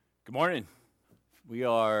Good morning.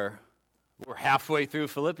 We're halfway through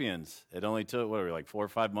Philippians. It only took, 4 or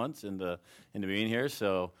 5 months into being here.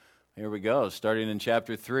 So here we go, starting in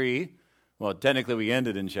chapter 3. Well, technically we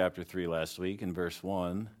ended in chapter 3 last week in verse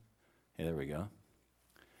 1. Yeah, there we go.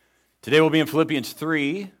 Today we'll be in Philippians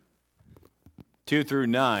 3, 2 through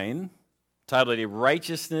 9, titled A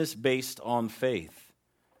Righteousness Based on Faith.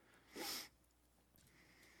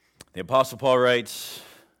 The Apostle Paul writes,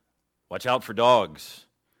 "Watch out for dogs.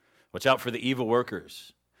 Watch out for the evil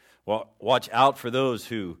workers. Watch out for those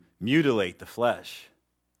who mutilate the flesh.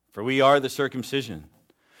 For we are the circumcision,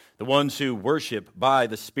 the ones who worship by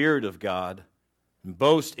the Spirit of God, and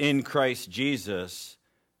boast in Christ Jesus,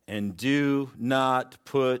 and do not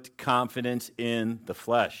put confidence in the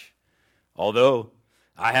flesh. Although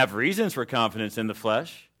I have reasons for confidence in the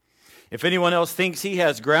flesh. If anyone else thinks he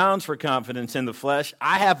has grounds for confidence in the flesh,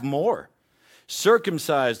 I have more.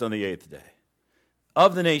 Circumcised on the 8th day,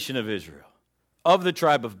 of the nation of Israel, of the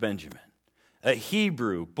tribe of Benjamin, a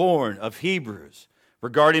Hebrew born of Hebrews,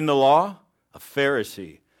 regarding the law, a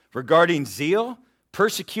Pharisee, regarding zeal,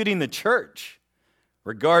 persecuting the church,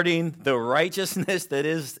 regarding the righteousness that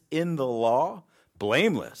is in the law,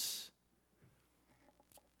 blameless.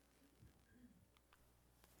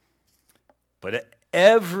 But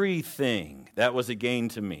everything that was a gain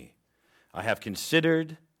to me, I have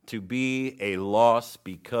considered to be a loss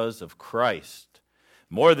because of Christ.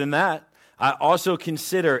 More than that, I also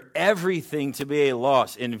consider everything to be a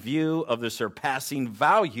loss in view of the surpassing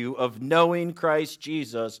value of knowing Christ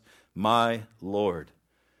Jesus, my Lord.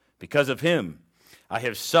 Because of him, I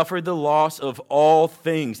have suffered the loss of all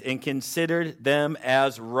things and considered them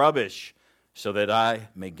as rubbish, so that I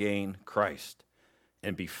may gain Christ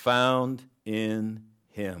and be found in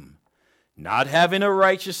him, not having a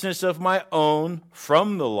righteousness of my own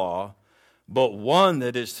from the law, but one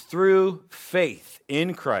that is through faith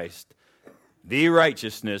in Christ, the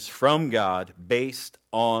righteousness from God based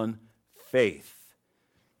on faith."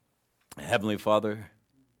 Heavenly Father,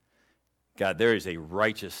 God, there is a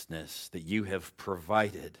righteousness that you have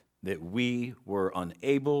provided that we were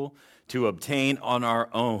unable to obtain on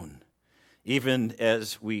our own, even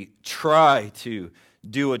as we try to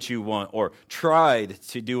do what you want, or tried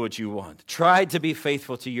to do what you want, tried to be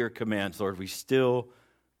faithful to your commands, Lord, we still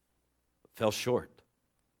fell short.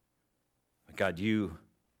 But God, you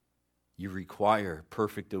require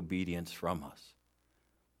perfect obedience from us.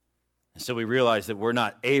 And so we realize that we're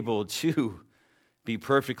not able to be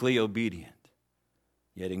perfectly obedient.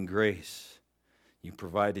 Yet in grace, you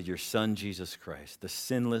provided your Son, Jesus Christ, the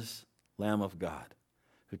sinless Lamb of God,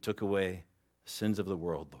 who took away the sins of the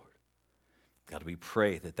world, Lord. God, we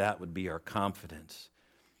pray that that would be our confidence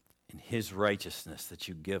in his righteousness that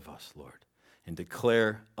you give us, Lord, and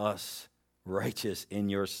declare us righteous in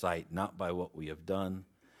your sight, not by what we have done,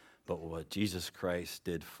 but what Jesus Christ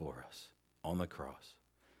did for us on the cross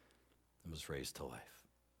and was raised to life.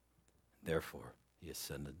 Therefore, he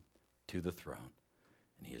ascended to the throne,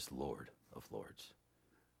 and he is Lord of lords.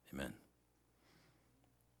 Amen.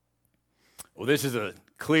 Well, this is a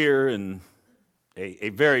clear and a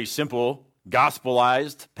very simple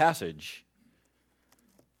gospelized passage.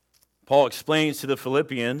 Paul explains to the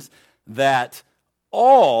Philippians that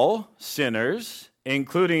all sinners,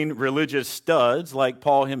 including religious studs like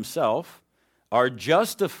Paul himself, are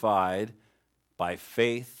justified by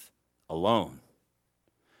faith alone.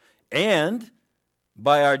 And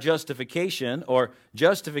by our justification,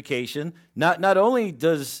 not only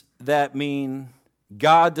does that mean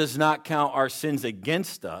God does not count our sins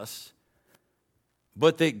against us,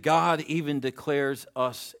 but that God even declares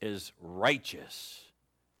us as righteous.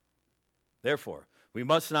 Therefore, we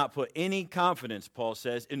must not put any confidence, Paul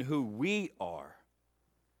says, in who we are,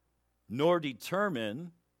 nor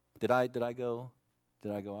determine. Did I go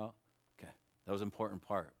out? Okay, that was an important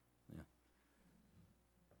part. Yeah.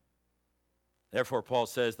 Therefore, Paul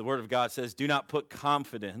says, the Word of God says, do not put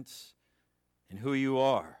confidence in who you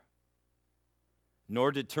are,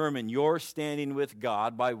 nor determine your standing with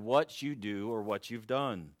God by what you do or what you've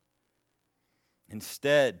done.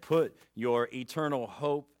 Instead, put your eternal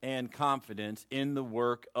hope and confidence in the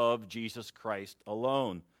work of Jesus Christ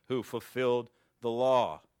alone, who fulfilled the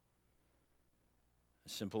law.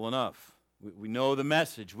 Simple enough. We know the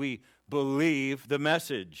message. We believe the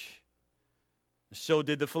message. So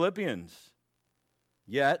did the Philippians.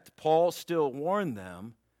 Yet, Paul still warned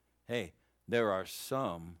them, hey, there are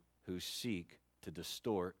some who seek to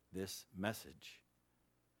distort this message.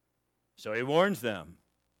 So he warns them.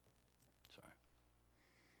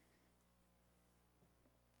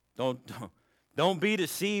 Don't be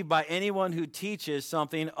deceived by anyone who teaches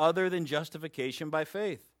something other than justification by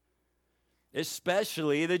faith.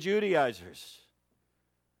 especially the Judaizers.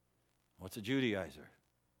 What's a Judaizer?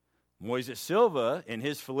 Moises Silva, in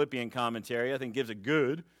his Philippian commentary, I think gives a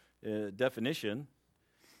good definition.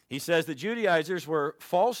 He says that Judaizers were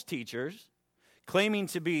false teachers claiming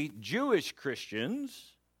to be Jewish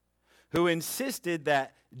Christians who insisted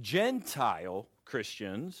that Gentile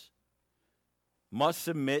Christians must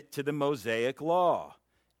submit to the Mosaic law,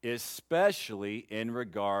 especially in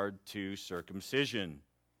regard to circumcision.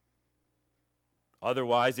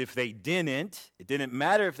 Otherwise, if they didn't, it didn't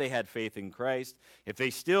matter if they had faith in Christ. If they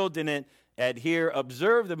still didn't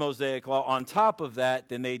observe the Mosaic law on top of that,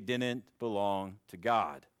 then they didn't belong to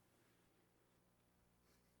God.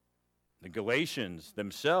 The Galatians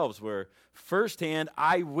themselves were firsthand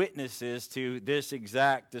eyewitnesses to this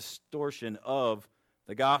exact distortion of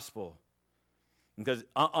the gospel. Because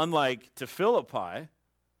unlike to Philippi,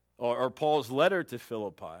 or Paul's letter to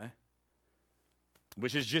Philippi,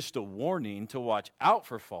 which is just a warning to watch out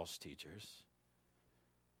for false teachers,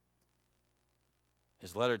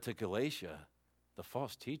 his letter to Galatia, the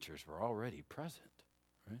false teachers were already present.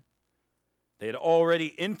 Right? They had already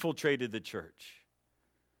infiltrated the church.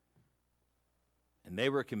 And they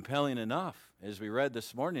were compelling enough, as we read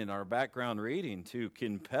this morning in our background reading, to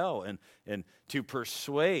compel and to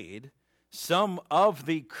persuade some of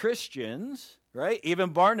the Christians, right?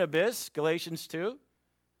 Even Barnabas, Galatians 2,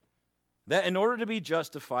 that in order to be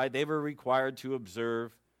justified, they were required to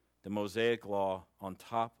observe the Mosaic law on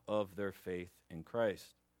top of their faith in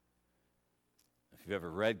Christ. If you've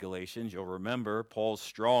ever read Galatians, you'll remember Paul's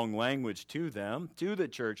strong language to them, to the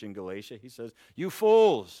church in Galatia. He says, "You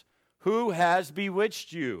fools, who has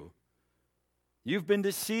bewitched you? You've been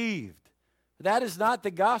deceived. That is not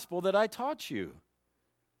the gospel that I taught you."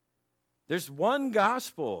 There's one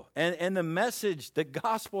gospel, and the message, the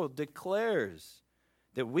gospel declares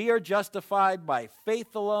that we are justified by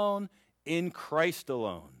faith alone, in Christ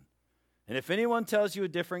alone. And if anyone tells you a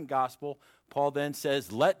different gospel, Paul then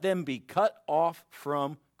says, let them be cut off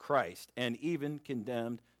from Christ and even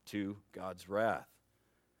condemned to God's wrath.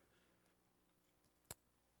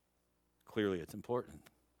 Clearly, it's important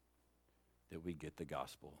that we get the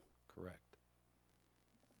gospel correct.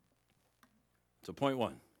 So point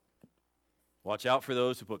one, watch out for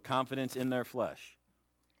those who put confidence in their flesh.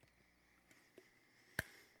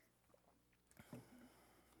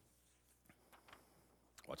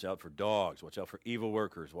 Watch out for dogs. Watch out for evil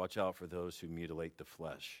workers. Watch out for those who mutilate the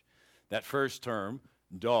flesh. That first term,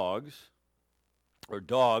 dogs, or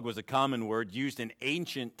dog, was a common word used in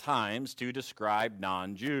ancient times to describe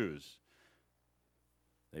non-Jews.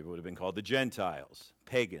 They would have been called the Gentiles,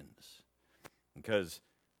 pagans, because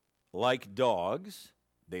like dogs,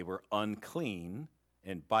 they were unclean,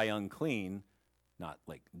 and by unclean, not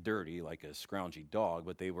like dirty, like a scroungy dog,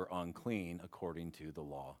 but they were unclean according to the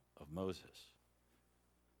law of Moses.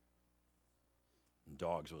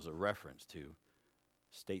 Dogs was a reference to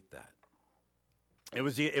state that. It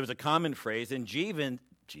was a common phrase, and Jesus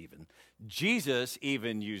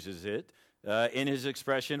even uses it in his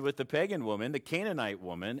expression with the pagan woman, the Canaanite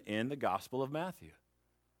woman, in the Gospel of Matthew.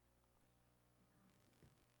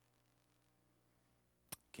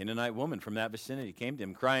 Canaanite woman from that vicinity came to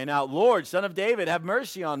him crying out, "Lord, Son of David, have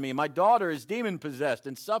mercy on me. My daughter is demon-possessed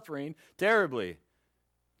and suffering terribly."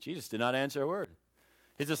 Jesus did not answer a word.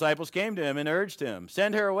 His disciples came to him and urged him,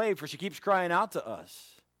 "Send her away, for she keeps crying out to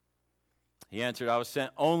us." He answered, "I was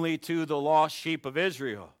sent only to the lost sheep of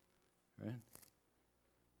Israel." Right?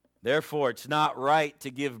 Therefore, it's not right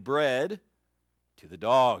to give bread to the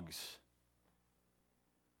dogs.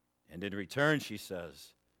 And in return, she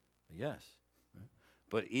says, yes, right?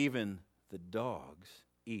 But even the dogs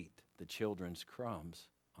eat the children's crumbs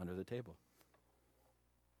under the table.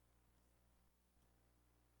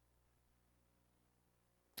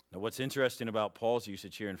 Now, what's interesting about Paul's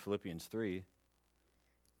usage here in Philippians 3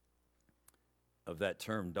 of that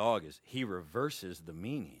term dog is he reverses the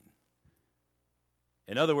meaning.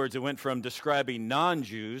 In other words, it went from describing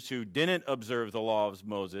non-Jews who didn't observe the law of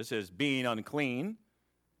Moses as being unclean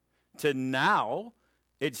to now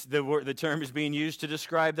the term is being used to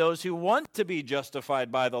describe those who want to be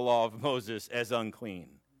justified by the law of Moses as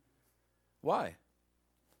unclean. Why?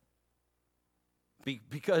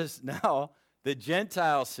 Because now the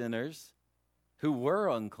Gentile sinners who were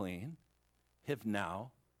unclean have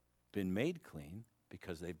now been made clean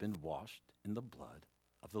because they've been washed in the blood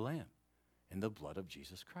of the Lamb, in the blood of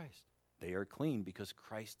Jesus Christ. They are clean because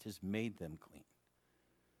Christ has made them clean.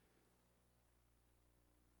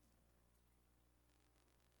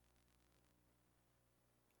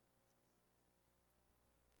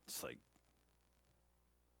 It's like,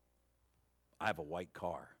 I have a white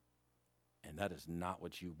car, and that is not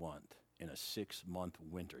what you want in a 6-month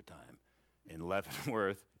winter time in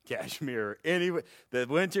Leavenworth, Kashmir, anyway, the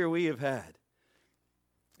winter we have had.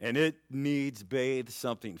 And it needs bathe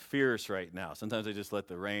something fierce right now. Sometimes I just let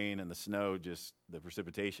the rain and the snow, just the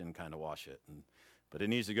precipitation kind of wash it. But it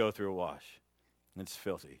needs to go through a wash. It's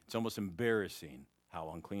filthy. It's almost embarrassing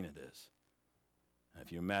how unclean it is. And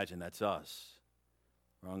if you imagine that's us,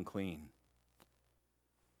 we're unclean.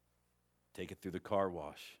 Take it through the car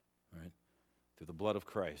wash, right? Through the blood of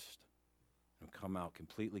Christ. And come out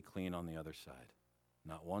completely clean on the other side.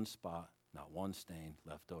 Not one spot, not one stain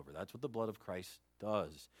left over. That's what the blood of Christ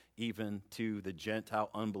does, even to the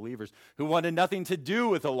Gentile unbelievers who wanted nothing to do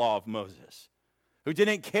with the law of Moses, who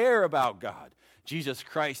didn't care about God. Jesus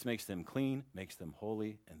Christ makes them clean, makes them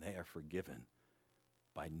holy, and they are forgiven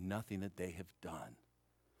by nothing that they have done,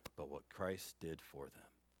 but what Christ did for them.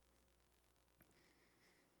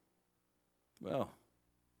 Well,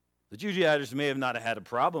 the Judaizers may have not had a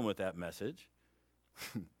problem with that message.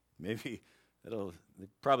 Maybe it'll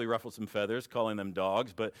probably ruffle some feathers, calling them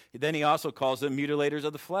dogs, but then he also calls them mutilators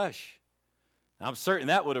of the flesh. I'm certain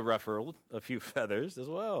that would have ruffled a few feathers as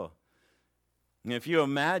well. And if you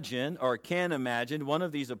imagine, or can imagine, one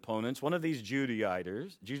of these opponents, one of these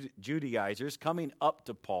Judaizers coming up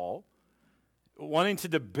to Paul, wanting to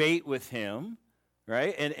debate with him,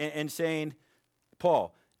 right, and saying,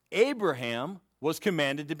 Paul, Abraham was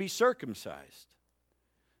commanded to be circumcised.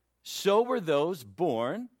 So were those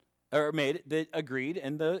born or made that agreed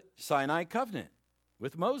in the Sinai covenant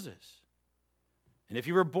with Moses. And if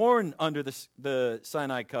you were born under the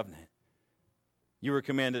Sinai covenant, you were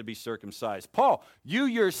commanded to be circumcised. Paul, you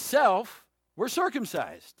yourself were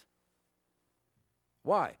circumcised.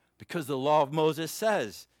 Why? Because the law of Moses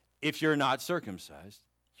says, if you're not circumcised,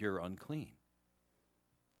 you're unclean.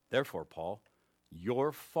 Therefore, Paul,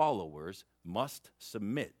 your followers must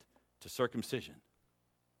submit to circumcision.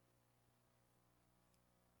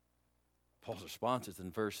 Paul's response is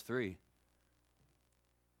in verse 3.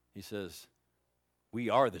 He says, we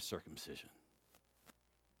are the circumcision.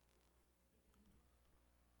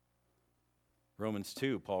 Romans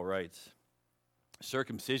 2, Paul writes,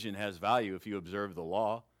 circumcision has value if you observe the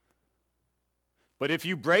law. But if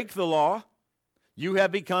you break the law, you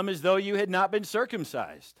have become as though you had not been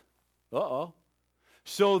circumcised. Uh-oh.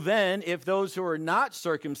 So then, if those who are not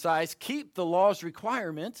circumcised keep the law's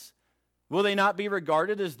requirements, will they not be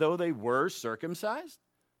regarded as though they were circumcised?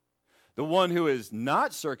 The one who is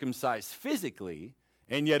not circumcised physically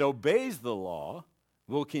and yet obeys the law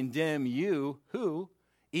will condemn you who,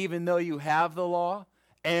 even though you have the law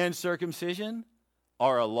and circumcision,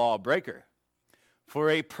 are a lawbreaker. For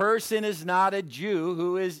a person is not a Jew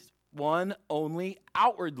who is one only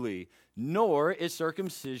outwardly, nor is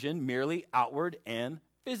circumcision merely outward and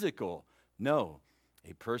physical. No,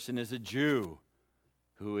 a person is a Jew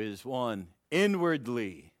who is one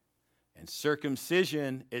inwardly, and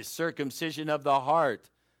circumcision is circumcision of the heart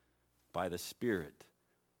by the Spirit,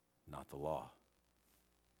 not the law.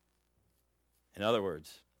 In other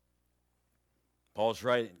words, Paul's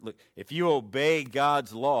right. Look, if you obey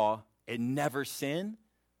God's law and never sin,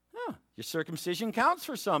 your circumcision counts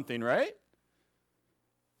for something, right?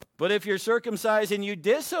 But if you're circumcised and you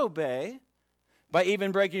disobey by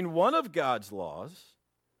even breaking one of God's laws,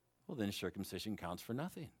 well, then circumcision counts for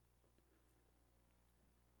nothing.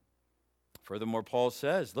 Furthermore, Paul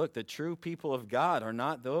says, look, the true people of God are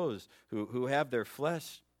not those who have their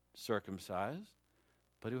flesh circumcised,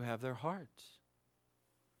 but who have their hearts.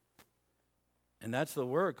 And that's the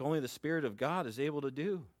work only the Spirit of God is able to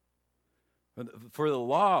do. For the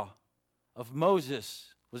law of Moses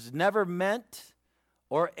was never meant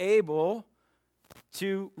or able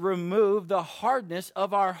to remove the hardness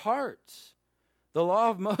of our hearts. The law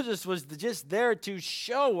of Moses was just there to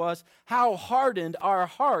show us how hardened our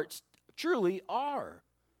hearts truly are.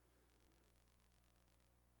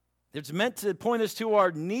 It's meant to point us to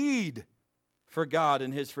our need for God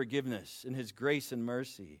and His forgiveness and His grace and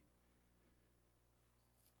mercy.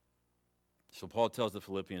 So Paul tells the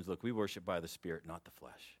Philippians, look, we worship by the Spirit, not the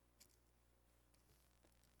flesh.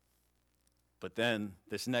 But then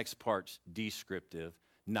this next part's descriptive,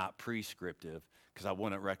 not prescriptive, because I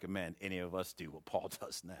wouldn't recommend any of us do what Paul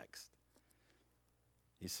does next.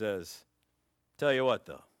 He says, tell you what,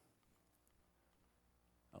 though.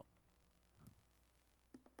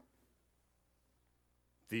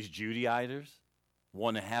 These Judaizers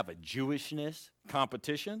want to have a Jewishness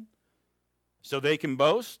competition so they can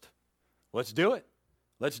boast. Let's do it.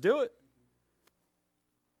 Let's do it.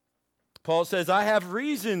 Paul says, I have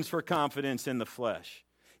reasons for confidence in the flesh.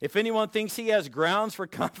 If anyone thinks he has grounds for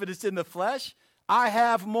confidence in the flesh, I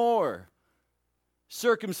have more.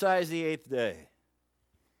 Circumcised the 8th day,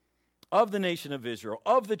 of the nation of Israel,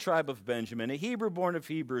 of the tribe of Benjamin, a Hebrew born of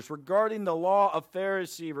Hebrews, regarding the law, of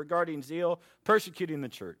Pharisee, regarding zeal, persecuting the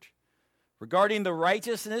church. Regarding the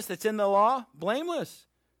righteousness that's in the law, blameless.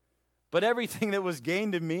 But everything that was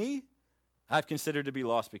gained to me, I've considered to be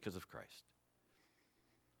lost because of Christ.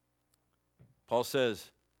 Paul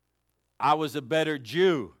says, I was a better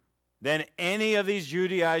Jew than any of these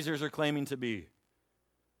Judaizers are claiming to be.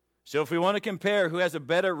 So if we want to compare who has a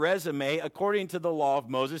better resume according to the law of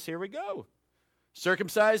Moses, here we go.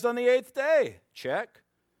 Circumcised on the 8th day, check.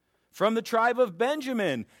 From the tribe of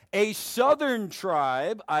Benjamin, a southern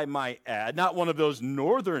tribe, I might add, not one of those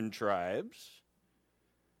northern tribes.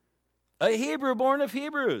 A Hebrew born of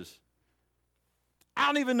Hebrews. I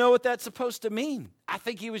don't even know what that's supposed to mean. I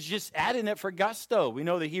think he was just adding it for gusto. We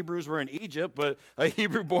know the Hebrews were in Egypt, but a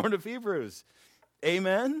Hebrew born of Hebrews.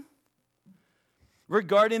 Amen?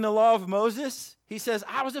 Regarding the law of Moses, he says,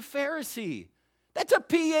 I was a Pharisee. That's a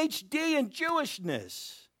PhD in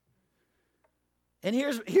Jewishness. And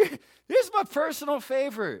here's my personal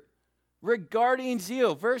favorite. Regarding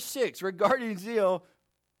zeal, verse 6, regarding zeal,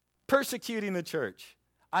 persecuting the church.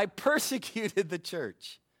 I persecuted the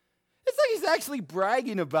church. It's like he's actually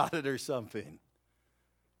bragging about it or something.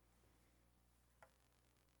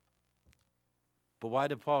 But why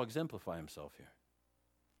did Paul exemplify himself here?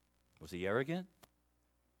 Was he arrogant?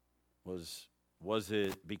 Was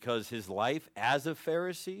it because his life as a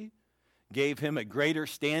Pharisee gave him a greater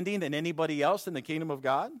standing than anybody else in the kingdom of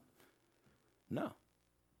God? No.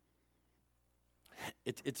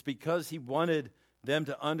 It's because he wanted them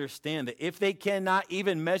to understand that if they cannot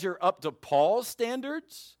even measure up to Paul's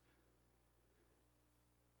standards,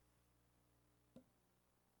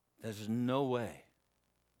 there's no way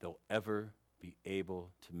they'll ever be able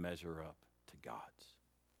to measure up to God's.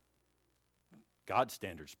 God's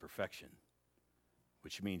standard is perfection,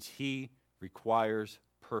 which means he requires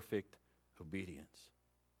perfect obedience.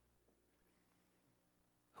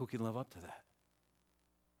 Who can live up to that?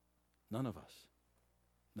 None of us.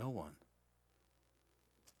 No one.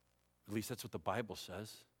 At least that's what the Bible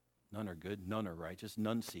says. None are good, none are righteous,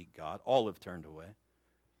 none seek God. All have turned away.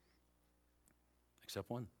 Except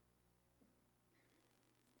one.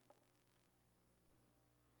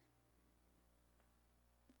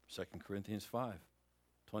 2 Corinthians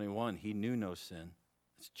 5:21, he knew no sin.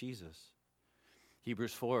 It's Jesus.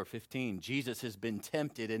 Hebrews 4:15, Jesus has been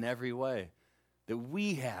tempted in every way that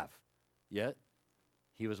we have, yet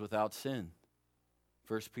he was without sin.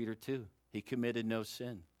 1 Peter 2, he committed no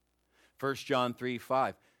sin. 1 John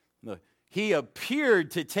 3:5, look, he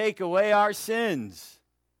appeared to take away our sins.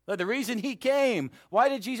 Look, the reason he came, why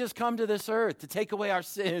did Jesus come to this earth? To take away our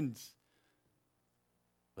sins.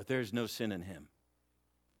 But there's no sin in him.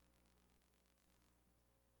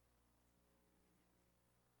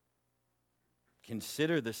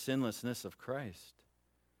 Consider the sinlessness of Christ.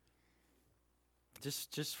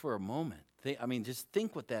 Just for a moment. Just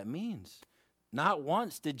think what that means. Not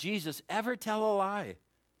once did Jesus ever tell a lie.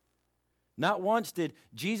 Not once did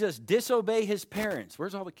Jesus disobey his parents.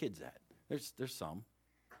 Where's all the kids at? There's some.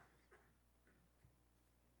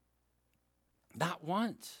 Not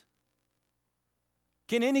once.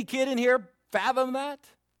 Can any kid in here fathom that?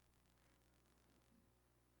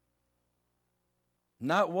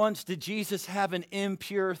 Not once did Jesus have an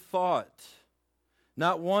impure thought.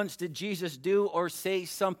 Not once did Jesus do or say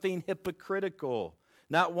something hypocritical.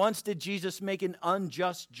 Not once did Jesus make an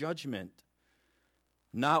unjust judgment.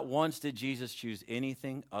 Not once did Jesus choose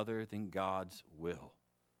anything other than God's will.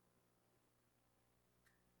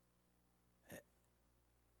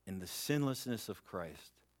 In the sinlessness of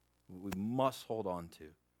Christ, we must hold on to,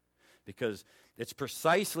 because it's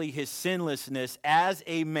precisely his sinlessness as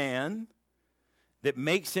a man that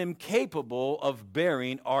makes him capable of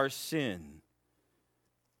bearing our sin.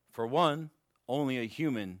 For one, only a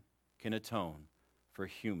human can atone for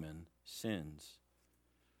human sins.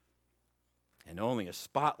 And only a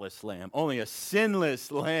spotless lamb, only a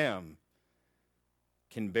sinless lamb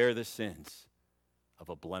can bear the sins of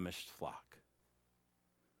a blemished flock.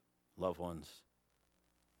 Loved ones,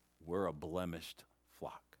 we're a blemished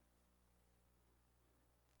flock.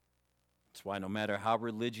 That's why no matter how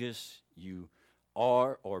religious you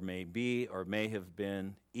are or may be or may have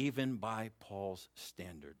been, even by Paul's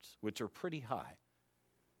standards, which are pretty high,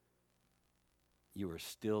 you are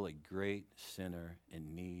still a great sinner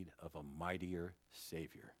in need of a mightier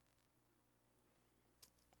Savior.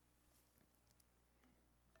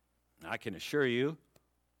 I can assure you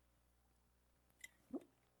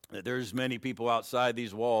that there's many people outside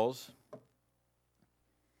these walls.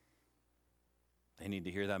 They need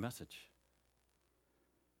to hear that message.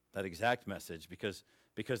 That exact message, because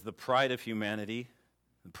the pride of humanity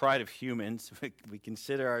The pride of humans, we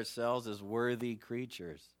consider ourselves as worthy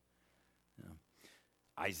creatures.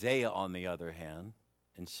 Isaiah, on the other hand,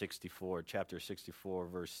 in chapter 64,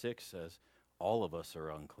 verse 6 says, all of us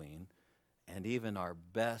are unclean, and even our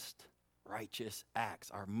best righteous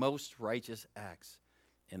acts, our most righteous acts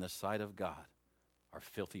in the sight of God are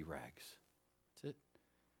filthy rags. That's it.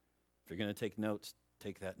 If you're going to take notes,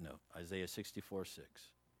 take that note. Isaiah 64, 6.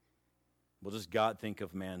 What does God think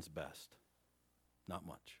of man's best? Not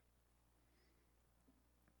much.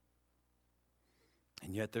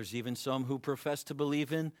 And yet there's even some who profess to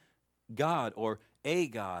believe in God or a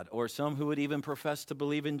God, or some who would even profess to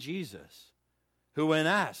believe in Jesus, who when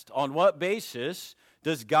asked, on what basis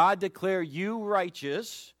does God declare you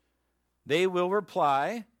righteous? They will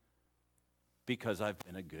reply, because I've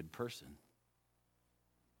been a good person.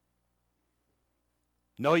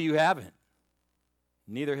 No, you haven't.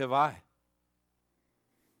 Neither have I.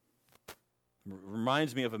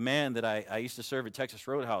 Reminds me of a man that I used to serve at Texas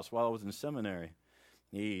Roadhouse while I was in seminary.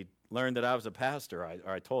 He learned that I was a pastor.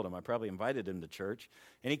 I told him. I probably invited him to church.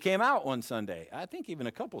 And he came out one Sunday, I think even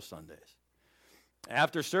a couple Sundays.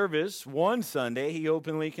 After service, one Sunday, he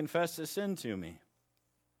openly confessed his sin to me.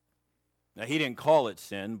 Now, he didn't call it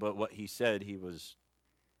sin, but what he said he was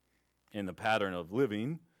in the pattern of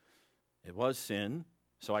living, it was sin.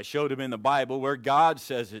 So I showed him in the Bible where God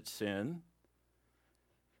says it's sin.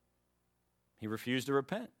 He refused to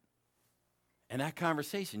repent. And that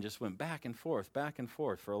conversation just went back and forth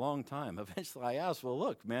for a long time. Eventually I asked, well,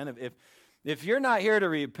 look, man, if you're not here to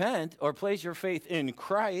repent or place your faith in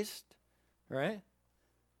Christ, right?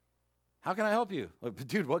 How can I help you? Like,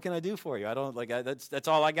 dude, what can I do for you? That's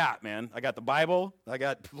all I got, man. I got the Bible. I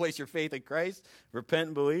got place your faith in Christ, repent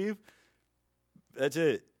and believe. That's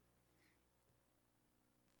it.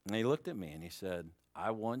 And he looked at me and he said,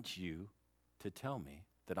 I want you to tell me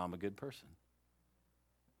that I'm a good person.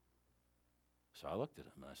 So I looked at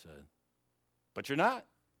him and I said, but you're not.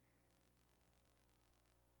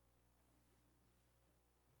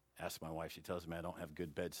 Ask my wife. She tells me I don't have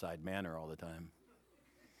good bedside manner all the time.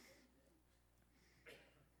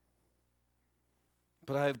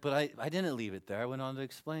 But I didn't leave it there. I went on to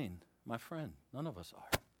explain. My friend, none of us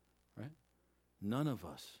are, right? None of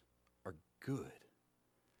us are good.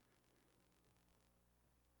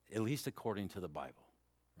 At least according to the Bible,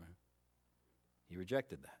 right? He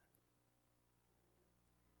rejected that.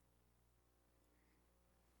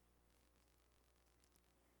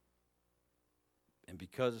 And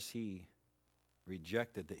because he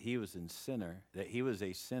rejected that he was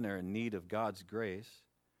a sinner in need of God's grace.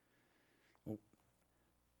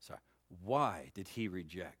 Why did he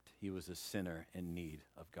reject he was a sinner in need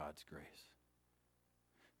of God's grace?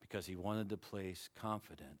 Because he wanted to place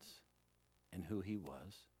confidence in who he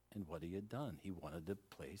was and what he had done. He wanted to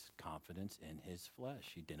place confidence in his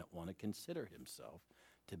flesh. He didn't want to consider himself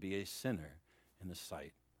to be a sinner in the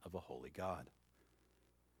sight of a holy God.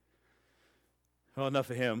 Well, enough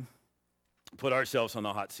of him. Put ourselves on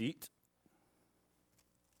the hot seat.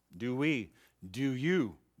 Do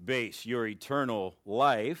you base your eternal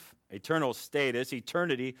life, eternal status,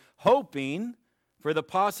 eternity, hoping for the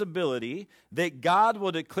possibility that God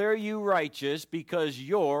will declare you righteous because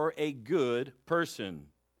you're a good person?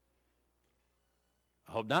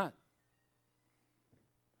 I hope not.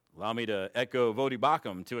 Allow me to echo Vodi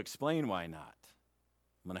Bakum to explain why not.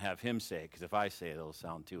 I'm going to have him say it, because if I say it, it'll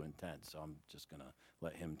sound too intense. So I'm just going to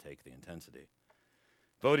let him take the intensity.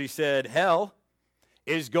 Vodi said, hell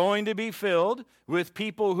is going to be filled with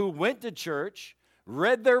people who went to church,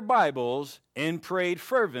 read their Bibles, and prayed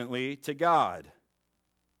fervently to God.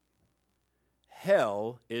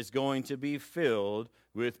 Hell is going to be filled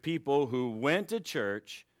with people who went to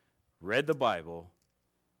church, read the Bible,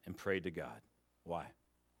 and prayed to God. Why?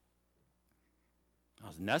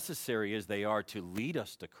 As necessary as they are to lead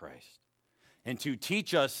us to Christ and to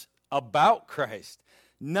teach us about Christ,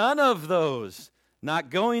 none of those, not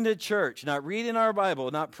going to church, not reading our Bible,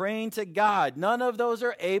 not praying to God, none of those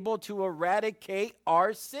are able to eradicate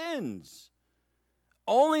our sins.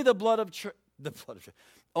 Only the blood of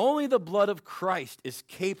Christ is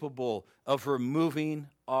capable of removing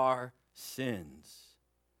our sins.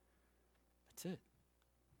 That's it.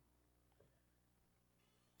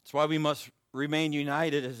 That's why we must remain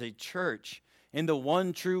united as a church in the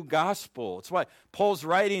one true gospel. It's why Paul's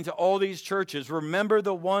writing to all these churches, remember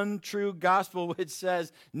the one true gospel, which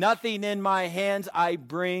says, nothing in my hands I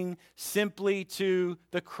bring, simply to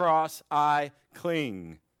the cross I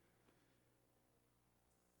cling.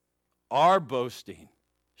 Our boasting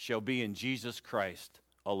shall be in Jesus Christ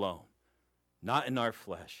alone, not in our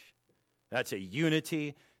flesh. That's a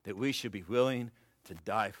unity that we should be willing to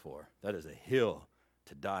die for. That is a hill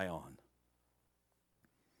to die on.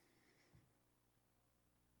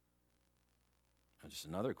 Now, just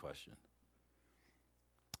another question.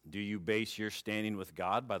 Do you base your standing with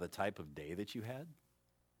God by the type of day that you had?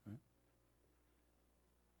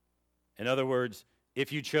 In other words,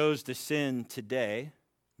 if you chose to sin today,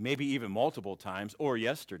 maybe even multiple times, or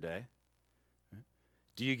yesterday,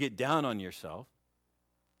 do you get down on yourself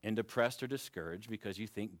and depressed or discouraged because you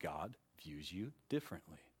think God views you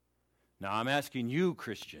differently? Now, I'm asking you,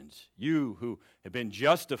 Christians, you who have been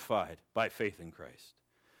justified by faith in Christ,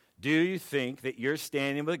 do you think that your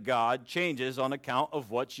standing with God changes on account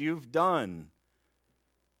of what you've done?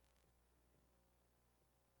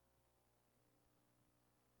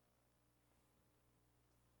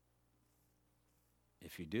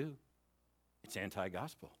 If you do, it's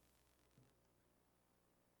anti-gospel.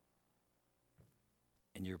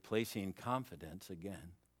 And you're placing confidence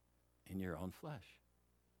again in your own flesh.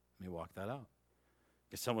 Let me walk that out.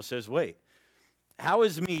 Because someone says, wait, how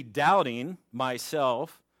is me doubting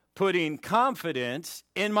myself putting confidence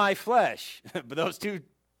in my flesh? But those two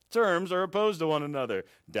terms are opposed to one another.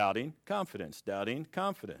 Doubting, confidence. Doubting,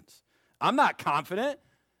 confidence. I'm not confident.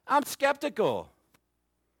 I'm skeptical.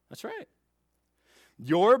 That's right.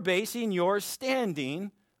 You're basing your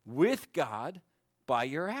standing with God by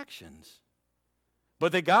your actions.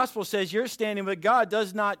 But the gospel says your standing with God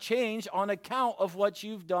does not change on account of what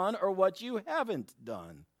you've done or what you haven't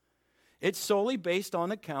done. It's solely based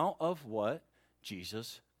on account of what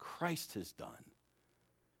Jesus Christ has done.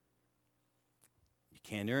 You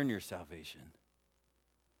can't earn your salvation,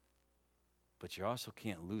 but you also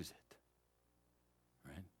can't lose it.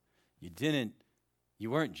 Right? You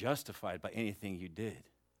weren't justified by anything you did.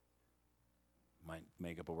 Might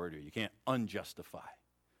make up a word here. You can't unjustify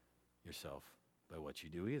yourself by what you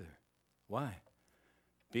do either. Why?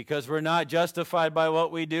 Because we're not justified by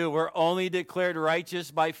what we do. We're only declared righteous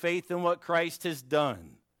by faith in what Christ has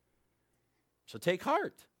done. So take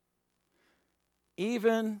heart.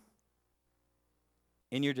 Even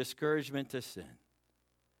in your discouragement to sin.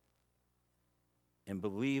 And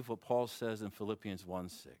believe what Paul says in Philippians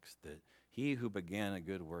 1:6, that he who began a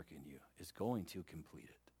good work in you is going to complete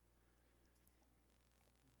it.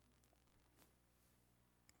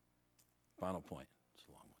 Final point. It's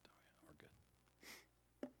a long one. We're good.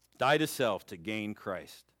 Die to self to gain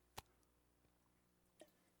Christ.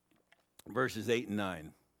 Verses 8 and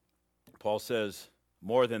 9. Paul says,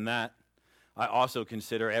 more than that, I also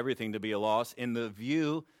consider everything to be a loss in the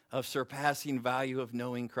view of surpassing value of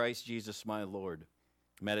knowing Christ Jesus my Lord.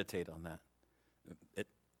 Meditate on that.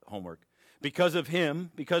 Homework. Because of him,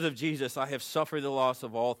 because of Jesus, I have suffered the loss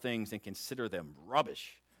of all things and consider them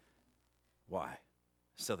rubbish. Why?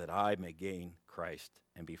 So that I may gain Christ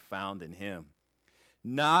and be found in him.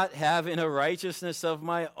 Not having a righteousness of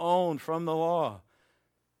my own from the law,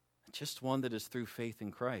 just one that is through faith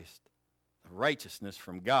in Christ. A righteousness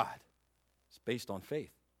from God. It's based on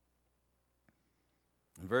faith.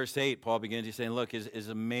 In verse 8, Paul begins by saying, look, as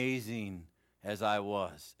amazing as I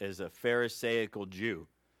was, as a Pharisaical Jew,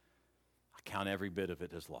 I count every bit of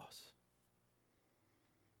it as loss.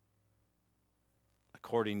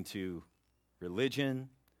 According to religion,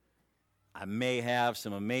 I may have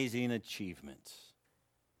some amazing achievements,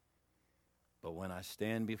 but when I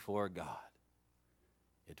stand before God,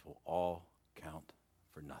 it will all count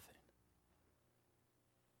for nothing.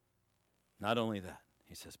 Not only that,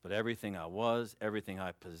 he says, but everything I was, everything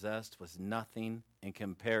I possessed was nothing in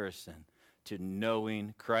comparison to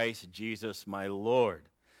knowing Christ Jesus my Lord.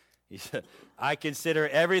 He said, I consider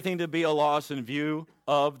everything to be a loss in view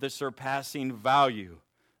of the surpassing value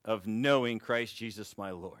of knowing Christ Jesus my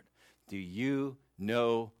Lord. Do you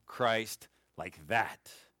know Christ like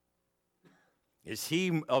that? Is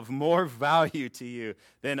he of more value to you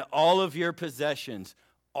than all of your possessions,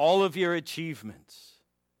 all of your achievements?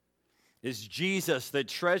 Is Jesus the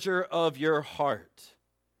treasure of your heart?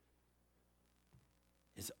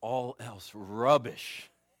 Is all else rubbish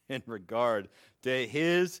in regard to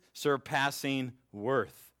his surpassing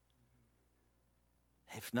worth?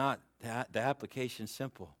 If not, the application's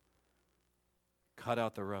simple. Cut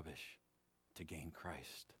out the rubbish to gain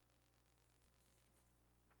Christ.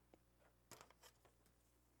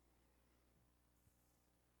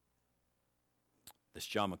 This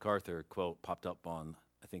John MacArthur quote popped up on,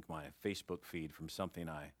 I think, my Facebook feed from something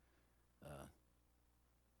I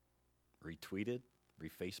retweeted,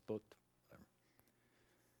 re-Facebooked,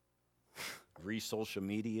 re-social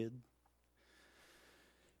media'd.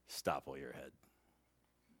 Stop while you're ahead.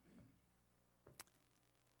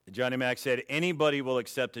 Johnny Mac said, anybody will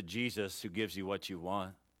accept a Jesus who gives you what you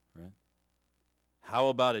want, right? How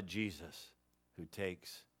about a Jesus who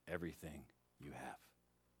takes everything you have?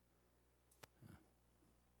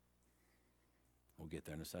 get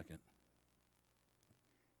there in a second.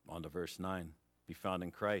 On to verse 9. Be found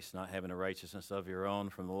in Christ, not having a righteousness of your own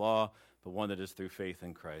from the law, but one that is through faith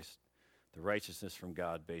in Christ, the righteousness from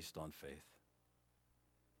God based on faith.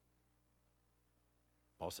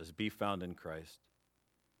 Paul says, be found in Christ.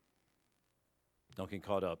 Don't get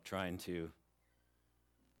caught up trying to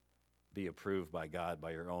be approved by God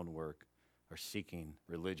by your own work or seeking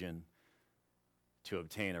religion to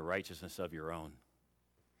obtain a righteousness of your own.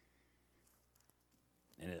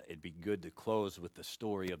 And it'd be good to close with the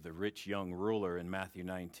story of the rich young ruler in Matthew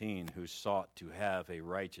 19 who sought to have a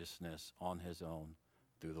righteousness on his own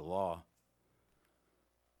through the law.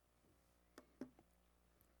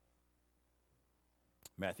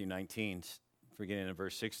 Matthew 19, beginning in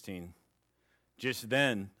verse 16. Just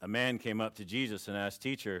then a man came up to Jesus and asked,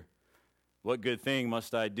 Teacher, what good thing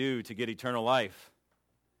must I do to get eternal life?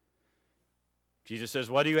 Jesus says,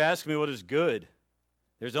 why do you ask me what is good?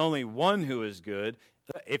 There's only one who is good.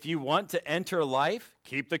 If you want to enter life,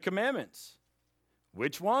 keep the commandments.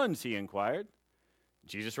 Which ones? He inquired.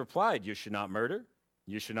 Jesus replied, you should not murder.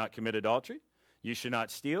 You should not commit adultery. You should not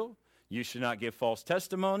steal. You should not give false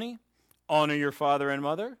testimony. Honor your father and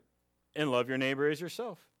mother. And love your neighbor as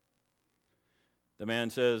yourself. The man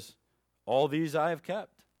says, all these I have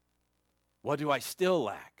kept. What do I still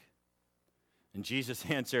lack? And Jesus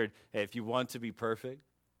answered, hey, if you want to be perfect,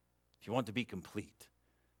 if you want to be complete,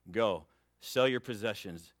 go, sell your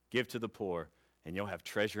possessions, give to the poor, and you'll have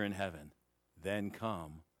treasure in heaven. Then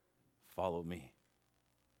come, follow me.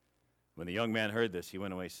 When the young man heard this, he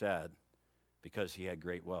went away sad because he had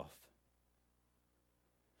great wealth.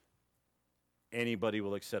 Anybody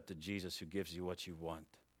will accept a Jesus who gives you what you want.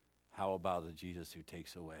 How about a Jesus who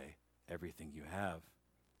takes away everything you have?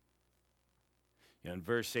 In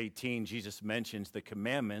verse 18, Jesus mentions the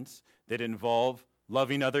commandments that involve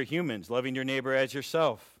loving other humans, loving your neighbor as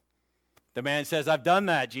yourself. The man says, I've done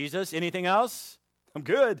that, Jesus. Anything else? I'm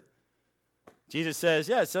good. Jesus says,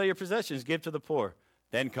 yeah, sell your possessions, give to the poor,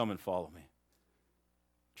 then come and follow me.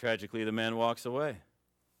 Tragically, the man walks away.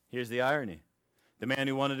 Here's the irony. The man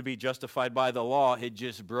who wanted to be justified by the law had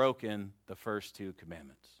just broken the first two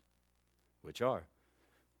commandments, which are,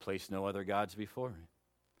 place no other gods before me,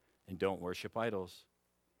 and don't worship idols.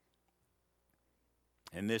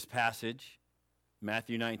 In this passage,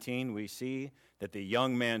 Matthew 19, we see that the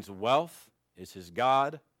young man's wealth is his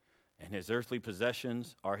God, and his earthly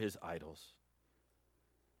possessions are his idols.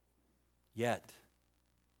 Yet,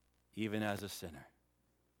 even as a sinner,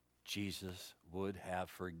 Jesus would have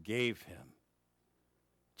forgave him.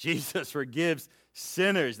 Jesus forgives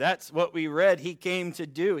sinners. That's what we read he came to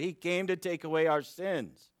do. He came to take away our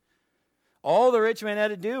sins. All the rich man had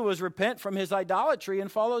to do was repent from his idolatry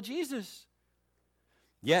and follow Jesus.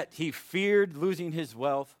 Yet he feared losing his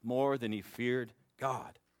wealth more than he feared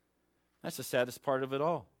God. That's the saddest part of it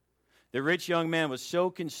all. The rich young man was so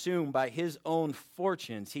consumed by his own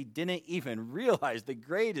fortunes, he didn't even realize the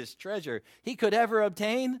greatest treasure he could ever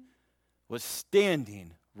obtain was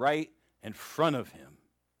standing right in front of him.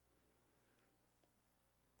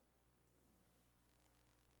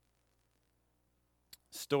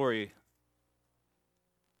 Story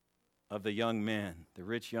of the young man, the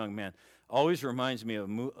rich young man, always reminds me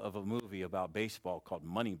of a movie about baseball called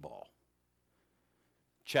Moneyball.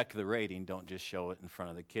 Check the rating, don't just show it in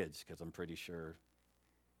front of the kids, because I'm pretty sure,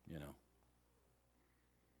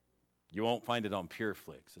 you won't find it on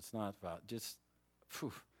PureFlix. It's not about just,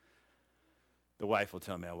 the wife will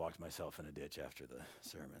tell me I walked myself in a ditch after the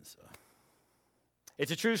sermon. So,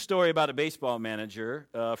 it's a true story about a baseball manager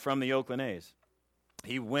from the Oakland A's.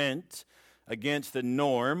 He went against the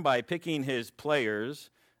norm by picking his players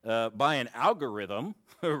by an algorithm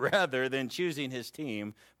rather than choosing his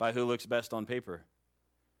team by who looks best on paper.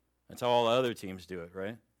 That's how all other teams do it,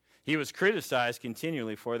 right? He was criticized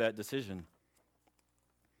continually for that decision.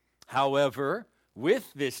 However,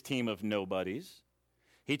 with this team of nobodies,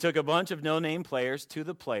 he took a bunch of no-name players to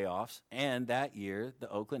the playoffs, and that year, the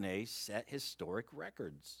Oakland A's set historic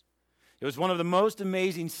records. It was one of the most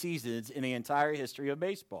amazing seasons in the entire history of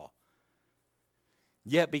baseball.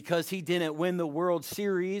 Yet, because he didn't win the World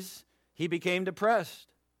Series, he became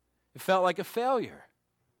depressed. It felt like a failure,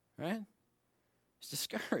 right? He's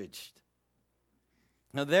discouraged.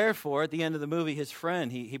 Now, therefore, at the end of the movie, his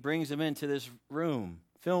friend, he brings him into this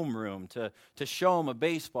film room, to show him a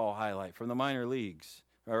baseball highlight from the minor leagues,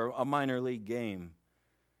 or a minor league game.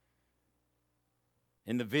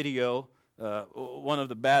 In the video, one of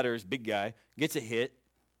the batters, big guy, gets a hit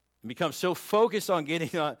and becomes so focused on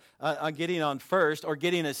getting on first or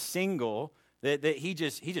getting a single that he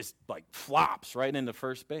just like flops right into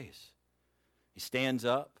first base. He stands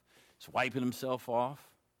up, he's wiping himself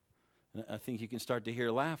off, And I think you can start to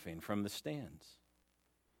hear laughing from the stands.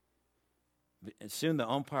 And soon the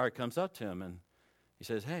umpire comes up to him and he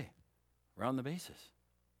says, "Hey, round the bases."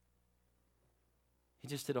 He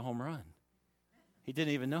just did a home run. He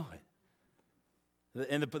didn't even know it.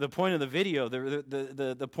 And the point of the video,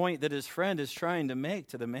 the point that his friend is trying to make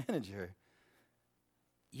to the manager,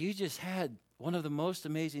 you just had one of the most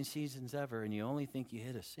amazing seasons ever, and you only think you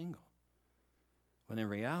hit a single. When in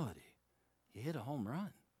reality, you hit a home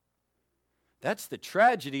run. That's the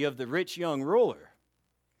tragedy of the rich young ruler.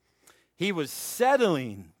 He was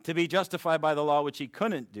settling to be justified by the law, which he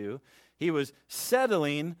couldn't do. He was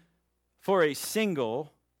settling for a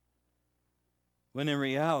single, when in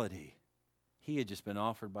reality, he had just been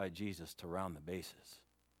offered by Jesus to round the bases.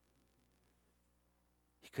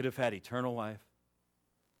 He could have had eternal life,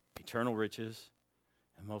 eternal riches,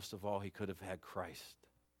 and most of all, he could have had Christ.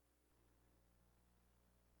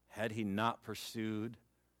 Had he not pursued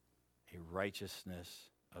a righteousness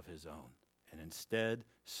of his own, and instead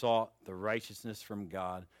sought the righteousness from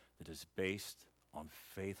God that is based on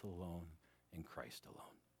faith alone in Christ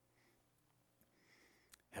alone.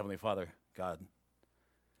 Heavenly Father, God,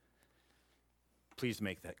 please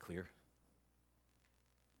make that clear.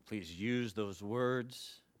 Please use those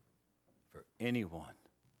words for anyone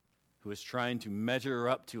who is trying to measure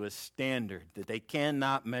up to a standard that they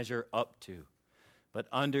cannot measure up to, but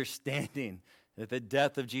understanding that the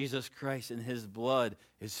death of Jesus Christ and his blood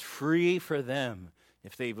is free for them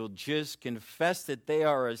if they will just confess that they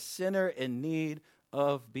are a sinner in need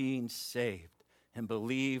of being saved and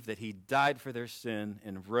believe that he died for their sin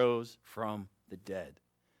and rose from the dead.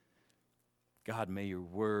 God, may your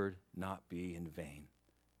word not be in vain,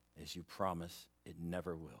 as you promise it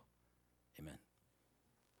never will. Amen.